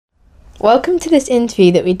Welcome to this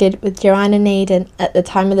interview that we did with Joanna Naden at the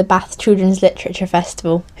time of the Bath Children's Literature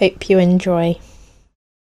Festival. Hope you enjoy.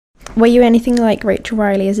 Were you anything like Rachel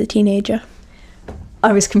Riley as a teenager?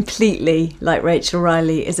 I was completely like Rachel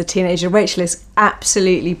Riley as a teenager. Rachel is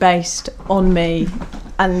absolutely based on me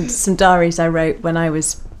and some diaries I wrote when I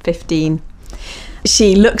was 15.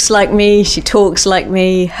 She looks like me, she talks like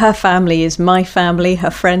me, her family is my family,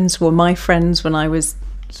 her friends were my friends when I was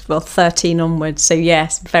 13 onwards, so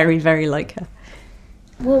yes, very, very like her.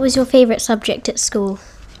 What was your favourite subject at school?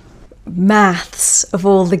 Maths, of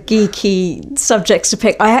all the geeky subjects to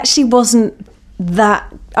pick. I actually wasn't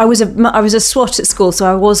that... I was a SWAT at school, so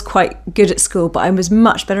I was quite good at school, but I was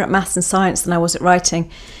much better at maths and science than I was at writing.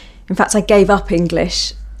 In fact, I gave up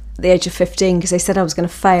English at the age of 15 because they said I was going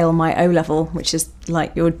to fail my O-level, which is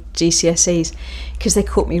like your GCSEs, because they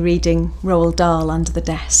caught me reading Roald Dahl under the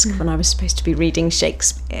desk when I was supposed to be reading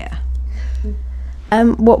Shakespeare.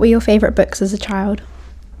 What were your favourite books as a child?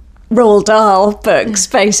 Roald Dahl books,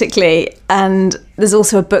 basically. And there's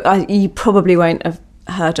also a book you probably won't have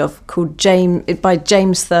heard of by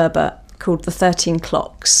James Thurber called The 13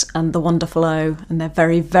 Clocks and The Wonderful O, and they're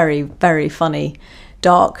very, very, very funny,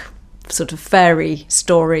 dark sort of fairy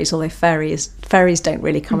stories, although fairies don't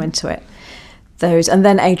really come into it. Those, and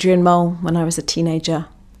then Adrian Mole when I was a teenager.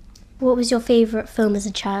 What was your favourite film as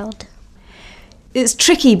a child? It's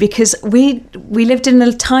tricky because we lived in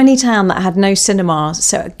a tiny town that had no cinemas,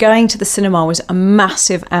 so going to the cinema was a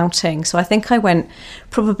massive outing. So I think I went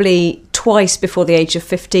probably twice before the age of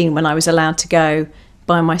 15 when I was allowed to go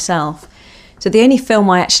by myself. So the only film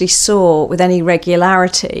I actually saw with any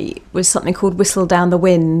regularity was something called Whistle Down the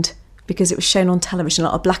Wind, because it was shown on television,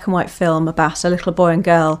 a black and white film about a little boy and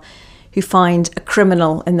girl who find a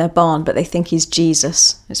criminal in their barn, but they think he's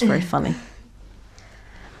Jesus. It's very funny.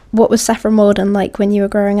 What was Saffron Walden like when you were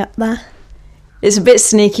growing up there? It's a bit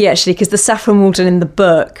sneaky, actually, because the Saffron Walden in the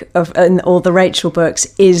book, in all the Rachel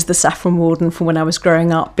books, is the Saffron Walden from when I was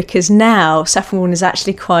growing up, because now Saffron Walden is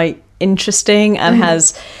actually quite interesting and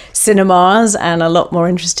has cinemas and a lot more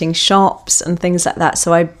interesting shops and things like that.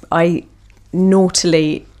 So I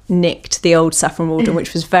naughtily nicked the old Saffron Walden,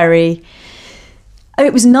 which was very...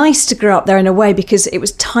 It was nice to grow up there in a way because it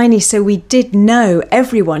was tiny, so we did know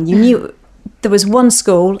everyone. You knew there was one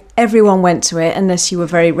school, everyone went to it unless you were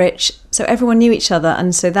very rich, so everyone knew each other,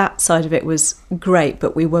 and so that side of it was great,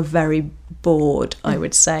 but we were very bored, I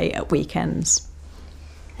would say, at weekends.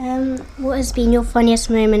 What has been your funniest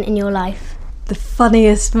moment in your life? The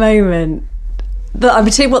funniest moment? I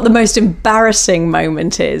would tell you what the most embarrassing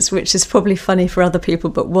moment is, which is probably funny for other people,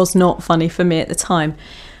 but was not funny for me at the time.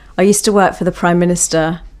 I used to work for the Prime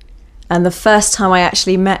Minister, and the first time I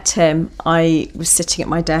actually met him, I was sitting at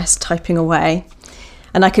my desk typing away,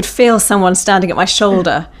 and I could feel someone standing at my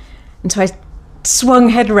shoulder. And so I swung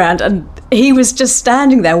head around, and he was just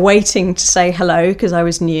standing there waiting to say hello because I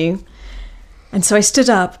was new. And so I stood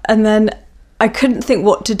up, and then I couldn't think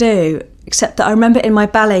what to do, except that I remember in my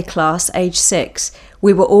ballet class, age 6,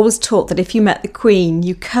 we were always taught that if you met the Queen,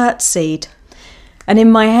 you curtsied. And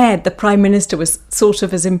in my head, the Prime Minister was sort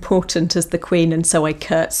of as important as the Queen, and so I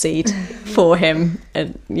curtsied for him.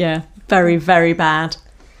 And yeah, very, very bad.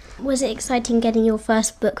 Was it exciting getting your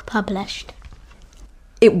first book published?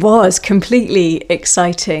 It was completely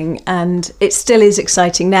exciting, and it still is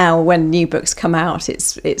exciting now when new books come out.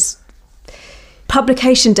 It's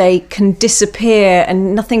publication day can disappear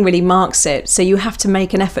and nothing really marks it, so you have to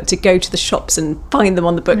make an effort to go to the shops and find them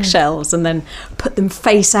on the bookshelves and then put them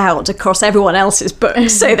face out across everyone else's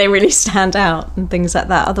books so they really stand out and things like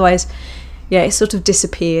that. Otherwise, yeah, it sort of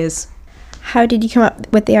disappears. How did you come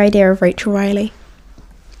up with the idea of Rachel Riley?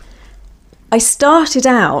 I started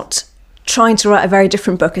out trying to write a very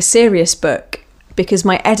different book, a serious book, because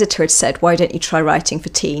my editor had said, why don't you try writing for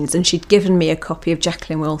teens? And she'd given me a copy of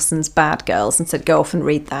Jacqueline Wilson's Bad Girls and said, go off and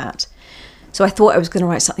read that. So I thought I was going to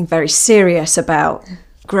write something very serious about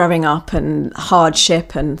growing up and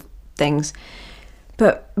hardship and things.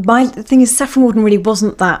 But the thing is, Saffron Walden really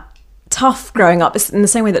wasn't that tough growing up, in the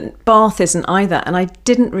same way that Bath isn't either. And I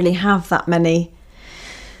didn't really have that many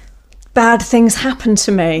bad things happen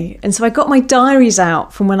to me. And so I got my diaries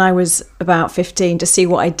out from when I was about 15 to see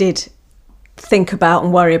what I did think about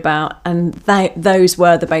and worry about, and those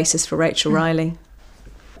were the basis for Rachel Riley.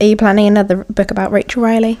 Are you planning another book about Rachel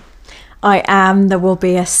Riley? I am. There will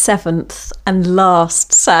be a 7th and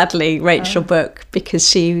last, sadly, Rachel book,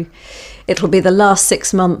 because it'll be the last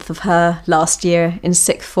 6 months of her last year in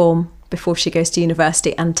 6th form before she goes to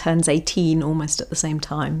university and turns 18 almost at the same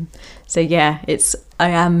time. So yeah, I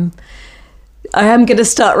am going to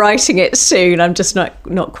start writing it soon. I'm just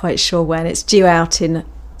not quite sure when. It's due out in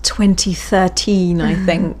 2013, I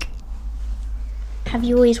think. Have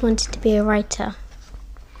you always wanted to be a writer?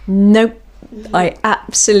 Nope.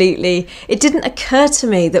 It didn't occur to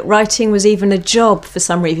me that writing was even a job for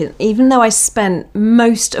some reason, even though I spent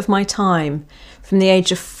most of my time from the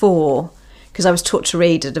age of 4, because I was taught to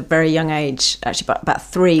read at a very young age, actually about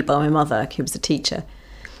 3 by my mother, who was a teacher.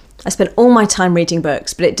 I spent all my time reading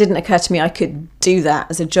books, but it didn't occur to me I could do that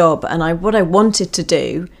as a job. And what I wanted to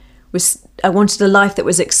do was, I wanted a life that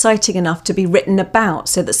was exciting enough to be written about,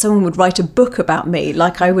 so that someone would write a book about me,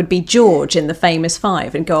 like I would be George in The Famous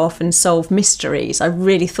Five and go off and solve mysteries. I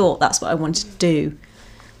really thought that's what I wanted to do.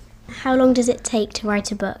 How long does it take to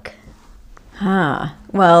write a book?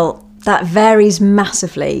 Well, that varies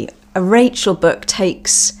massively. A Rachel book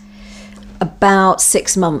takes about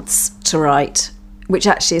 6 months to write, which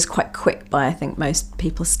actually is quite quick by, I think, most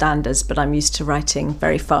people's standards, but I'm used to writing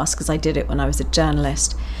very fast because I did it when I was a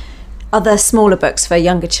journalist. Other smaller books for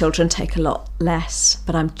younger children take a lot less,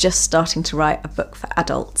 but I'm just starting to write a book for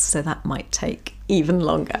adults, so that might take even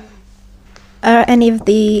longer. Are any of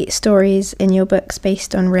the stories in your books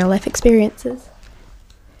based on real life experiences?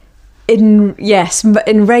 Yes, but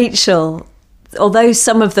in Rachel, although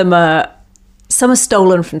some are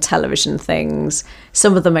stolen from television things,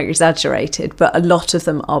 some of them are exaggerated, but a lot of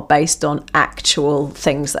them are based on actual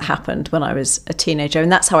things that happened when I was a teenager.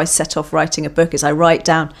 And that's how I set off writing a book, is I write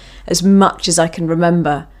down as much as I can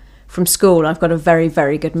remember from school. I've got a very,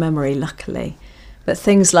 very good memory, luckily. But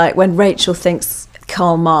things like when Rachel thinks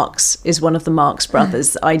Karl Marx is one of the Marx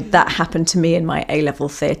brothers, that happened to me in my A-level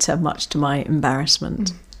theatre, much to my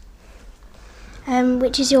embarrassment.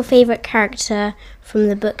 Which is your favourite character from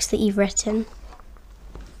the books that you've written?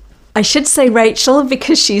 I should say Rachel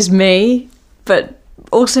because she's me, but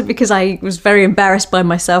also because I was very embarrassed by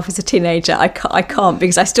myself as a teenager. I can't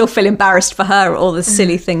because I still feel embarrassed for her, all the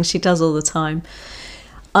silly things she does all the time.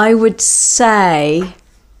 I would say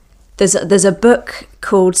there's a book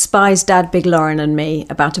called Spies, Dad, Big Lauren and Me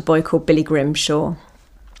about a boy called Billy Grimshaw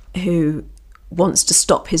who wants to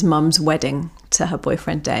stop his mum's wedding to her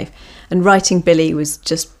boyfriend Dave. And writing Billy was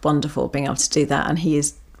just wonderful, being able to do that. And he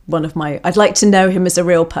is I'd like to know him as a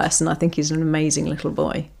real person. I think he's an amazing little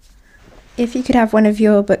boy. If you could have one of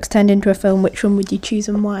your books turned into a film, which one would you choose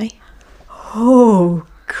and why? Oh,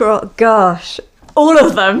 gosh. All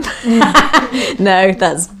of them. No,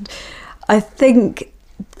 I think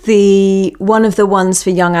one of the ones for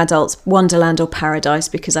young adults, Wonderland or Paradise,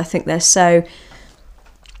 because I think they're so...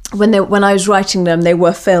 When I was writing them, they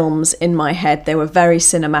were films in my head. They were very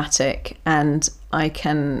cinematic, and I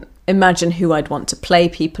can imagine who I'd want to play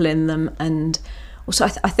people in them. And also,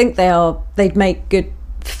 I think they'd make good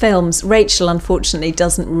films. Rachel, unfortunately,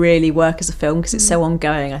 doesn't really work as a film because it's so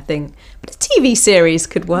ongoing, I think. But a TV series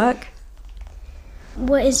could work.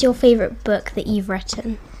 What is your favourite book that you've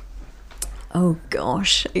written? Oh,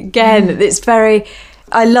 gosh. Again,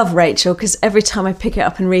 I love Rachel because every time I pick it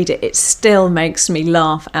up and read it, it still makes me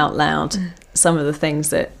laugh out loud. Some of the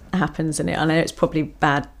things that happens in it. I know it's probably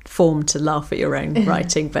bad form to laugh at your own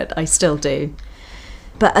writing, but I still do.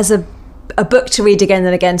 But as a book to read again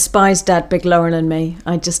and again, Spies, Dad, Big Lauren and Me.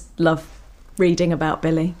 I just love reading about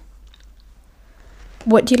Billy.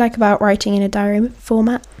 What do you like about writing in a diary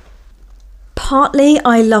format? Partly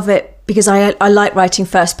I love it because I like writing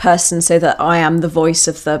first person so that I am the voice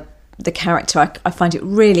of the character. I find it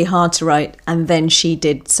really hard to write and then she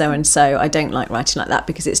did so and so. I don't like writing like that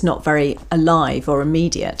because it's not very alive or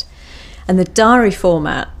immediate. And the diary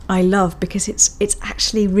format I love because it's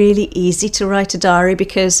actually really easy to write a diary,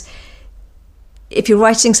 because if you're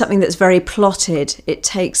writing something that's very plotted, it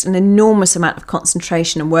takes an enormous amount of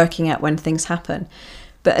concentration and working out when things happen.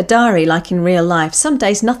 But a diary, like in real life, some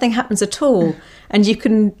days nothing happens at all. And you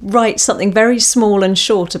can write something very small and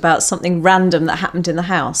short about something random that happened in the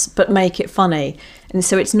house, but make it funny. And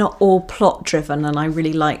so it's not all plot driven. And I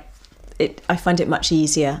really like it. I find it much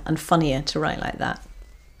easier and funnier to write like that.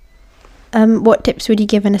 What tips would you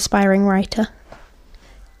give an aspiring writer?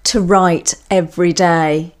 To write every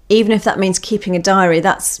day, even if that means keeping a diary.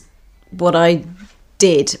 That's what I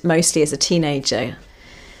did mostly as a teenager.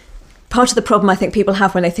 Part of the problem I think people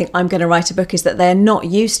have when they think I'm going to write a book is that they're not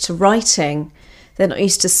used to writing. They're not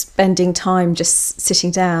used to spending time just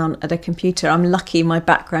sitting down at a computer. I'm lucky my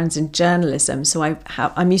background's in journalism, so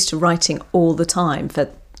I'm used to writing all the time for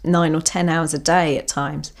 9 or 10 hours a day at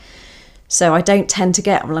times. So I don't tend to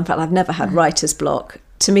in fact, I've never had writer's block.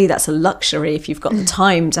 To me, that's a luxury if you've got the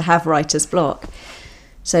time to have writer's block.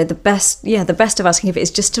 So the best advice I can give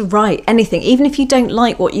is just to write anything. Even if you don't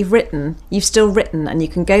like what you've written, you've still written, and you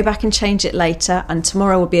can go back and change it later, and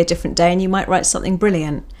tomorrow will be a different day and you might write something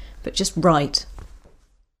brilliant. But just write.